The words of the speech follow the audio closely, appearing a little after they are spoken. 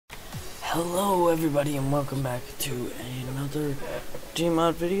Hello everybody and welcome back to another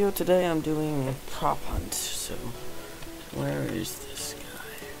GMod video. Today I'm doing a prop hunt. So, where is this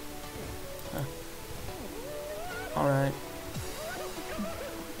guy? Huh. Alright.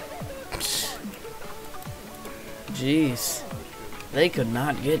 Jeez. They could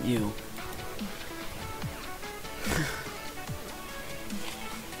not get you.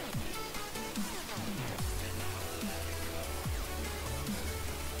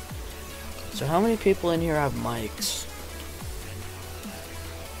 So how many people in here have mics?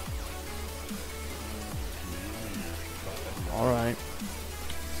 Alright.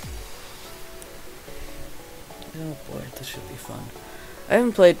 Oh boy, this should be fun. I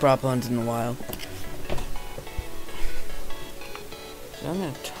haven't played prop hunt in a while. So I'm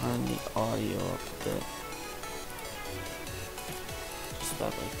gonna turn the audio up a bit. Just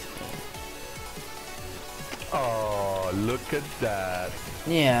about like today. Oh, look at that.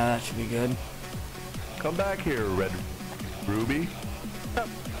 Yeah, that should be good. Come back here, Red Ruby. Ah,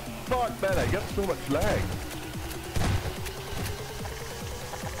 fuck, man, I got so much lag.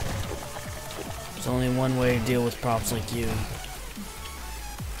 There's only one way to deal with props like you.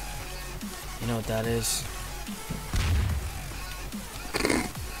 You know what that is?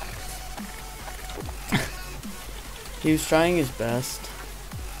 He was trying his best.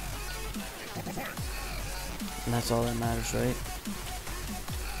 And that's all that matters, right?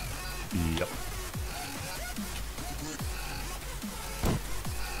 Yep.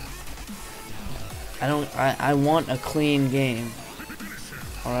 I want a clean game.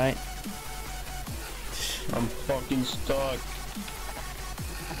 Alright? I'm fucking stuck.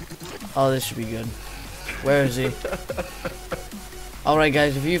 Oh, this should be good. Where is he? Alright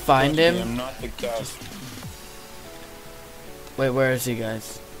guys, if you find him... I'm not the guy. Wait, where is he,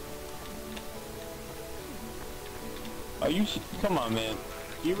 guys? Are you? Come on, man.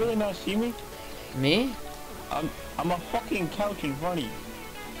 Do you really not see me? Me? I'm a fucking couch in front of you.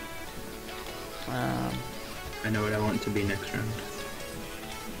 I know what I want to be next round.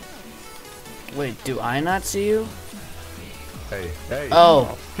 Wait, do I not see you? Hey, hey.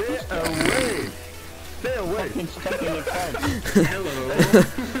 Oh. Stay away. Stay away. Fucking stuck in the couch. Hello.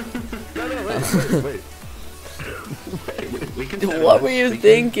 No, wait. We can settle What this. were you We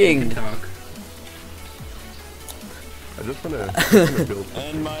thinking? can talk. I just wanna build.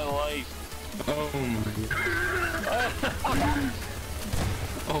 End my life. Oh my.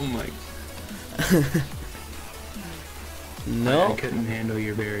 Oh my. No. I couldn't handle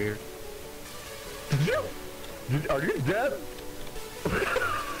your barrier. Are you dead?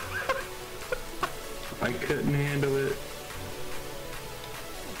 I couldn't handle it.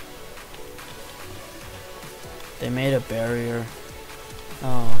 They made a barrier.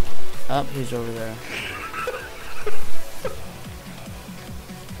 Oh. Oh, he's over there.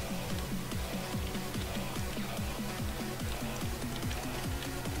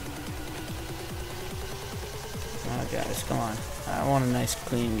 Oh, guys, come on. I want a nice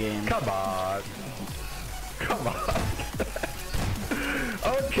clean game. Come on. Come on.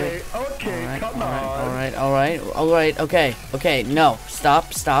 Okay, okay, come on. Alright, okay, no,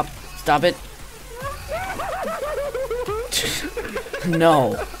 stop it.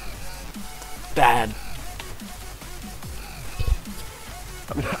 No. Bad.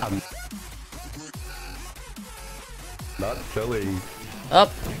 I'm not selling.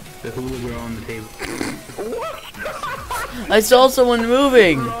 Up. The hula girl on the table. I saw someone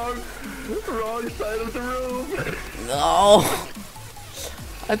moving. Wrong side of the room. No.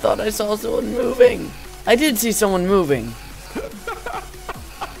 I thought I saw someone moving. I did see someone moving.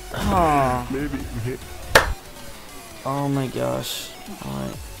 Oh. Maybe. Oh my gosh.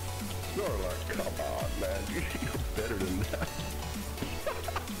 Alright. Norlock, come on, man. You're better than that.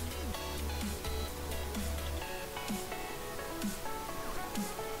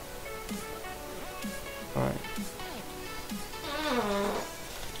 Alright.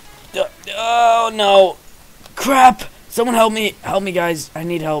 Oh no! Crap! Someone help me! Help me, guys! I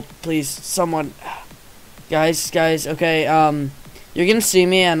need help, please. Someone, guys. Okay, you're gonna see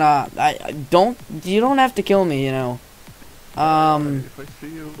me, and you don't have to kill me, you know. If I see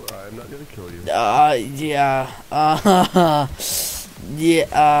you, I'm not gonna kill you. Yeah.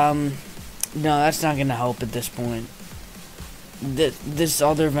 No, that's not gonna help at this point. This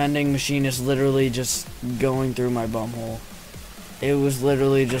other vending machine is literally just going through my bumhole. It was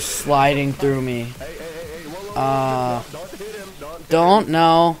literally just sliding through me. Hey, whoa, don't hit him, Don't,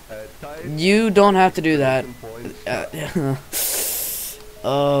 no. Time You don't have to do that. point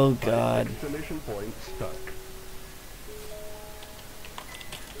Oh god. exclamation point stuck.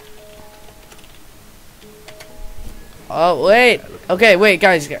 Oh wait. Okay, wait,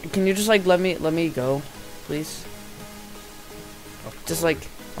 guys. Can you just like let me go, please? Just like.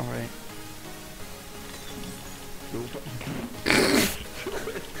 All right.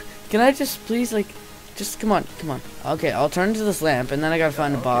 Can I just please like, just come on. Okay, I'll turn to this lamp and then I gotta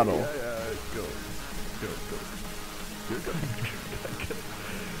find a bottle. Yeah, go. You're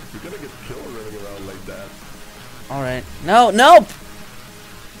gonna get killed running around like that. All right. No. Nope.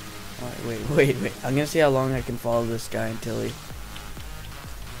 All right, wait. I'm gonna see how long I can follow this guy until he.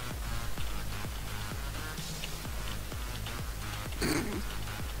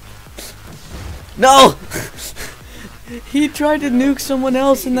 No! He tried to nuke someone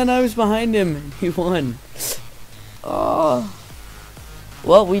else and then I was behind him and he won. Oh.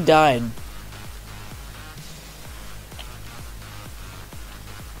 Well, we died.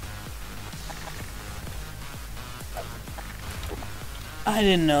 I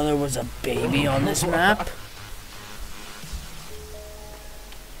didn't know there was a baby on this map.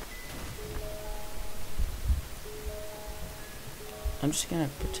 I'm just gonna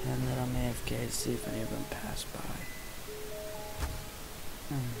pretend that I'm AFK to see if any of them pass by.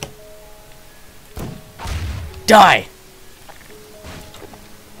 Die!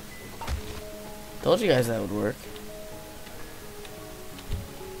 Told you guys that would work.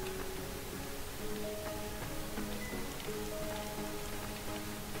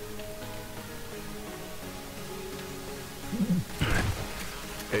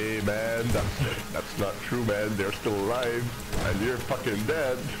 Hey man, that's not true, man. They're still alive, and you're fucking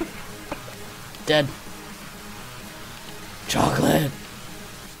dead. Dead. Chocolate.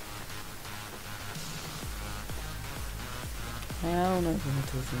 I don't know if I'm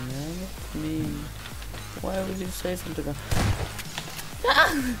touching that. It's me. Why would you say something?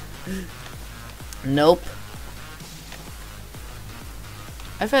 Nope.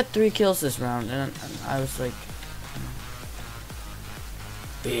 I've had 3 kills this round, and I was like,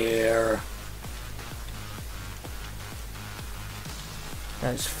 beer.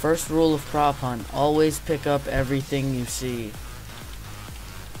 Guys, first rule of prop hunt: always pick up everything you see.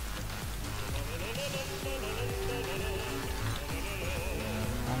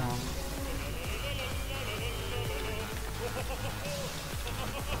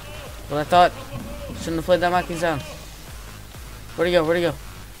 Well, I thought shouldn't have played that mocking sound. Where'd he go?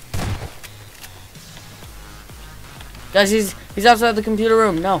 Guys, he's outside the computer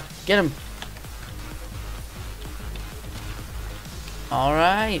room. No, get him. All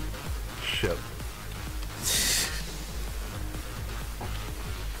right. Shit.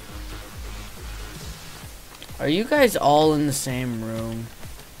 Are you guys all in the same room?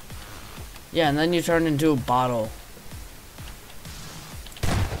 Yeah, and then you turned into a bottle.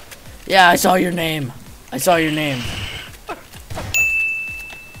 Yeah, I saw your name. I saw your name.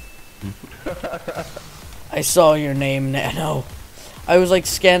 I saw your name, Nano. I was like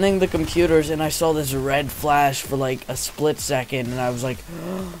scanning the computers and I saw this red flash for like a split second and I was like,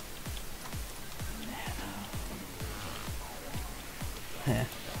 Nano.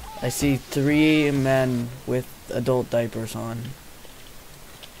 I see 3 men with adult diapers on.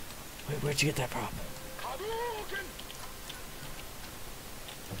 Wait, where'd you get that prop?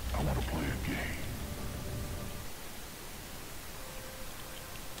 I want to play a game.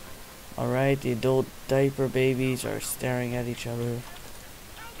 Alright, the adult diaper babies are staring at each other.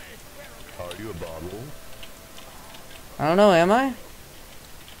 Are you a bottle? I don't know, am I?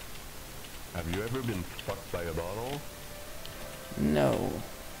 Have you ever been fucked by a bottle? No.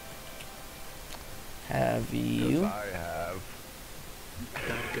 Have you? Yes, I have.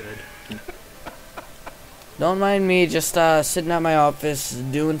 Not good. Don't mind me, just sitting at my office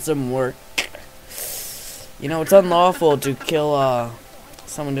doing some work. You know, it's unlawful to kill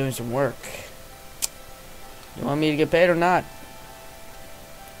someone doing some work. You want me to get paid or not?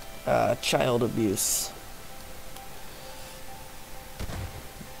 Child abuse.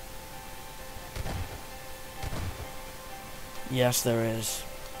 Yes, there is.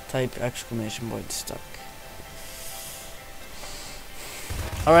 Type exclamation point stuck.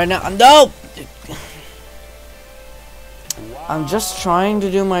 Alright, now, no! I'm just trying to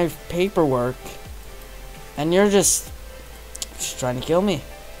do my paperwork, and you're just trying to kill me.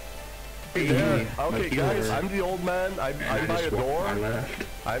 Yeah. Okay, guys, I'm the old man. I'm by a door.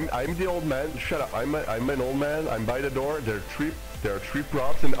 I'm the old man. Shut up. I'm an old man. I'm by the door. There are three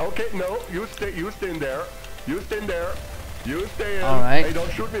props, and okay, no, you stay in there. You stay in there. You stay in. All right. Hey,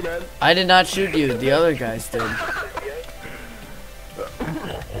 don't shoot me, man. I did not shoot you. The other guys did.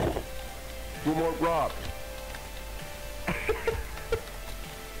 2 more props.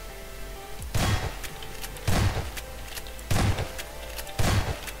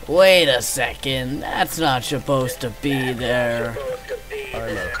 Wait a second. That's not supposed to be there.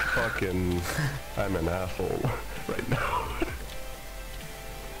 I'm an asshole right now.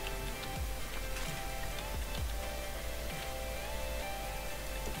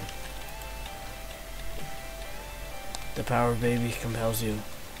 The power baby compels you.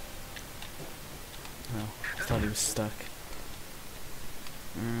 No, I thought he was stuck.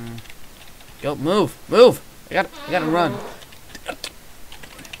 Go, move! I gotta run.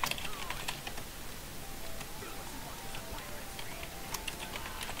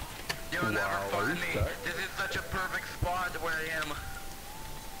 You'll never find me. This is such a perfect spot where I am.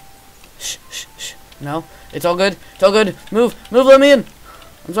 Shh. No, it's all good. Move, let me in.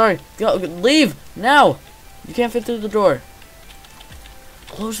 I'm sorry. Go, leave now. You can't fit through the door.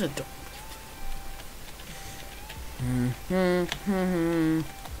 Close the door.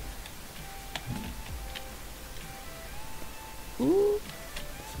 Ooh,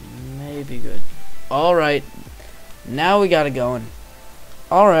 maybe good. All right, now we got it going.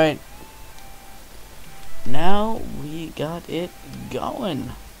 All right, now we got it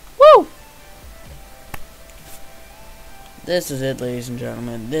going. Woo! This is it, ladies and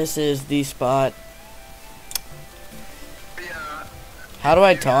gentlemen. This is the spot. Yeah. How do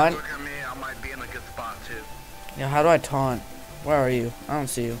I taunt? Look at me, I might be in a good spot too. Yeah, how do I taunt? Where are you? I don't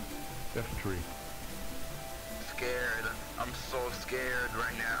see you. F3. Scared. I'm so scared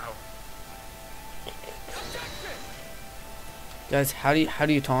right now. Guys, how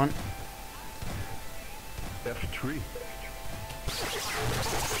do you taunt? F3.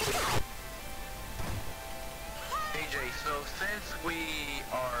 AJ, so since we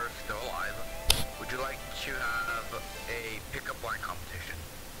are still alive, would you like to have a pickup line competition?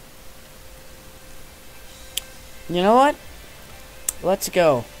 You know what? Let's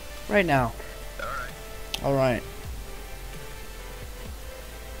go. Right now. Alright. Alright.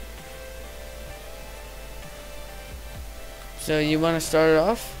 So you want to start it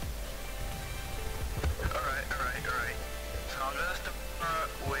off? Alright. So I'm gonna start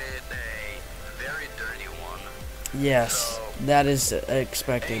with a very dirty one. Yes, So, that is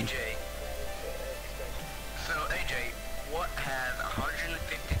expected. AJ. So AJ, what has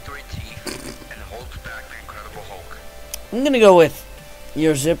 153 teeth and holds back the Incredible Hulk? I'm gonna go with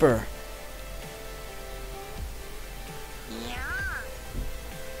your zipper.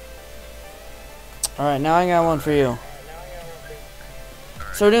 Alright, now I got one for you.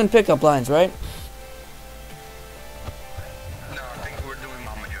 So we're doing pickup lines, right? No, I think we're doing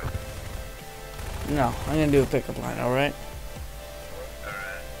Mama Joe. No, I'm gonna do a pickup line, alright?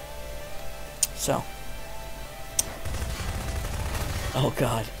 Alright. So. Oh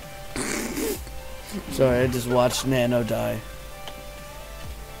god. Sorry, I just watched Nano die.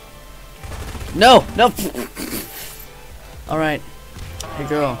 No! Alright. Hey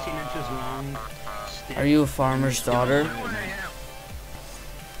girl. 18 inches long. Are you a farmer's daughter?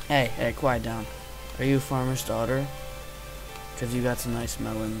 Hey, quiet down. Are you a farmer's daughter? Because you got some nice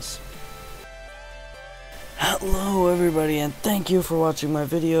melons. Hello everybody, and thank you for watching my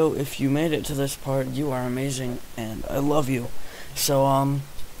video. If you made it to this part, you are amazing, and I love you. So,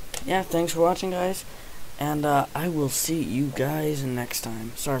 yeah, thanks for watching, guys. And, I will see you guys next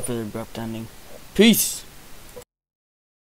time. Sorry for the abrupt ending. Peace!